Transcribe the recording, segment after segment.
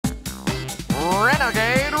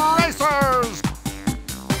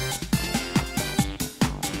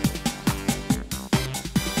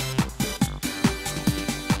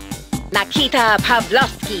Kita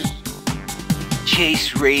Pavlovsky.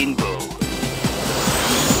 Chase Rainbow.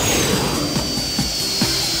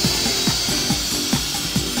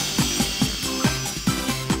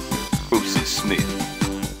 Bruce Smith.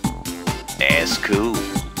 That's cool.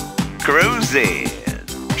 Cruising.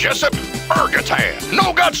 Jessup, Ergatan.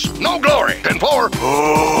 No guts, no glory. 10-4.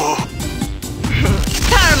 Oh.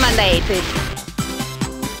 Terminated.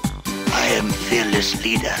 I am fearless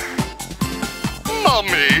leader.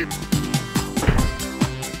 Mommy.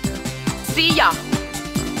 See ya.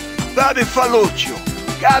 Bobby Faluccio.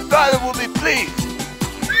 Godfather will be pleased.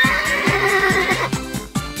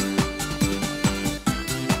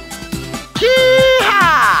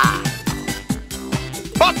 Yeehaw!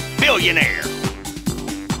 Buck billionaire.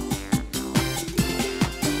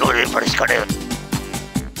 Looking for this canoe.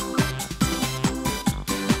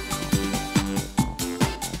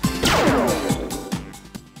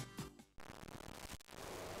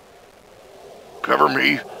 Cover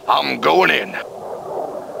me. I'm going in.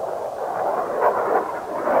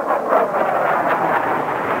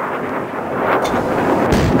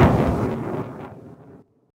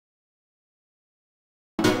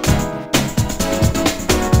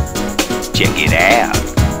 Check it out.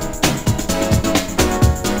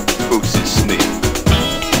 Bruce Smith.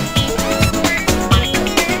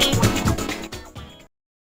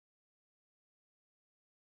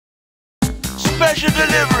 Special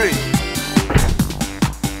delivery.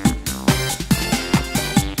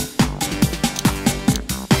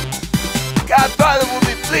 Godfather will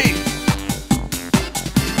be pleased.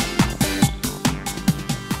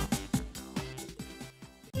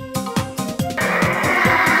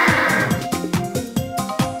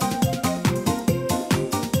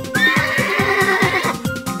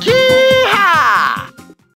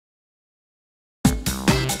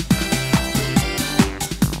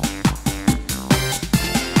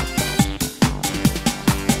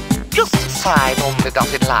 Just side on the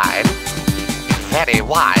dotted line. Very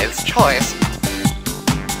wise choice.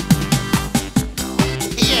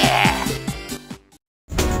 Yeah!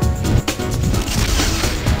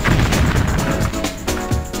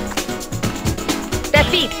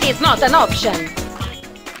 Defeat is not an option.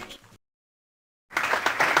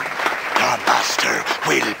 Your master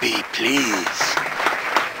will be pleased.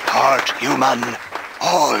 Part human,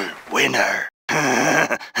 all winner.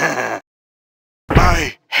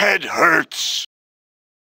 My head hurts.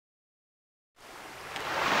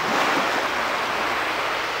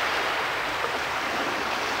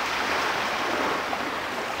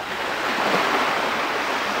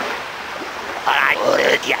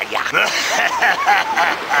 Yeah.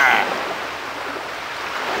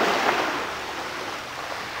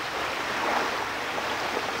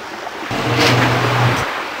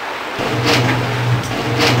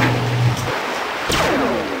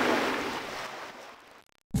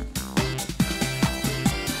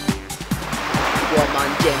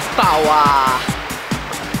 Woman James Power.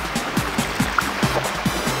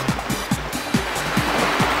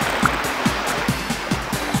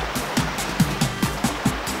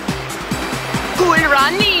 Cool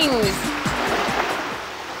runnings.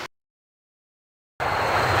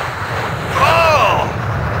 Oh!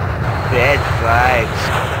 Bad vibes.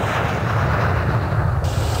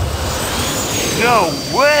 No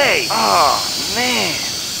way! Oh, man.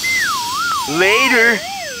 Later.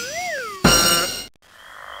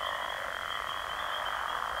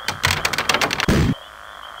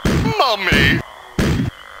 Mommy.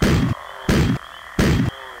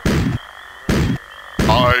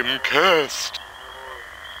 I'm cursed.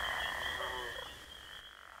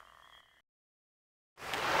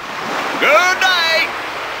 Good day,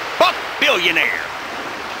 Buck Billionaire.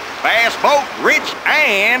 Fast boat, rich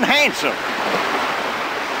and handsome.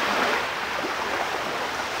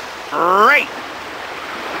 Great.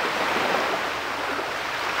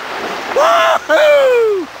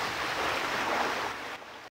 Woohoo!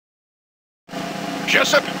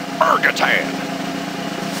 Jessup, Ergatan.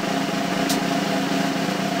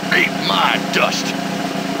 Eat my dust.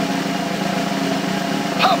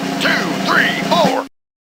 Up, 2, 3, 4.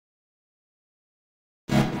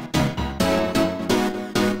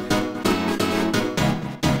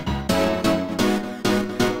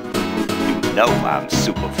 You know I'm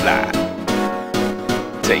super fly.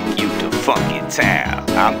 Take you to funky town.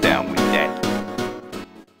 I'm down with that.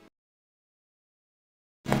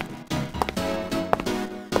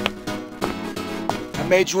 I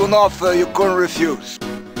made you an offer you couldn't refuse.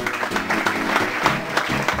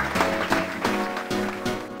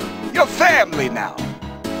 You're family now.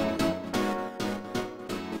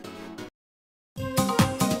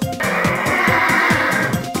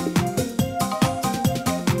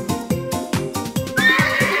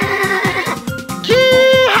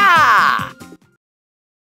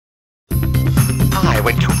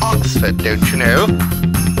 Oxford, don't you know?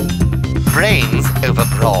 Brains over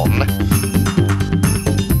brawn.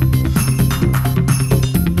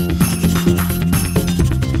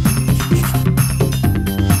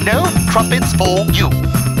 No trumpets for you.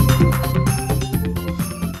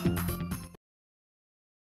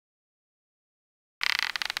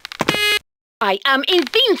 I am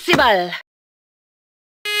invincible!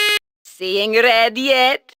 Seeing red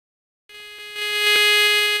yet?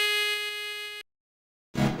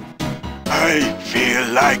 I feel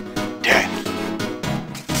like death.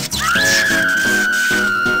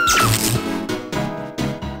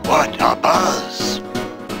 What a buzz!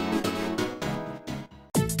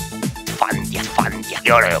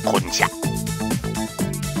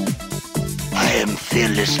 I am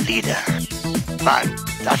fearless leader.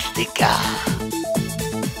 Fantastica.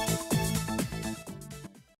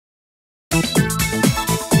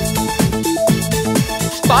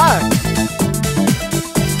 Sparks!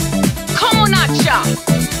 Comanaccia!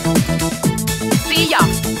 See ya!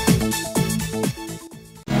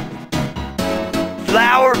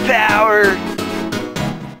 Flower power!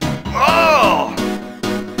 Oh!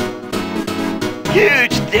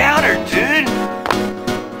 Huge downer, dude!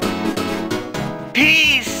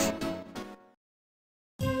 Peace!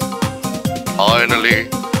 Finally,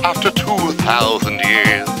 after 2,000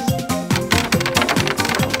 years.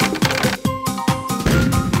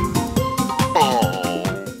 Oh.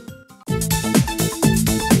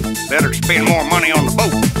 Better spend more money on the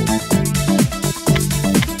boat.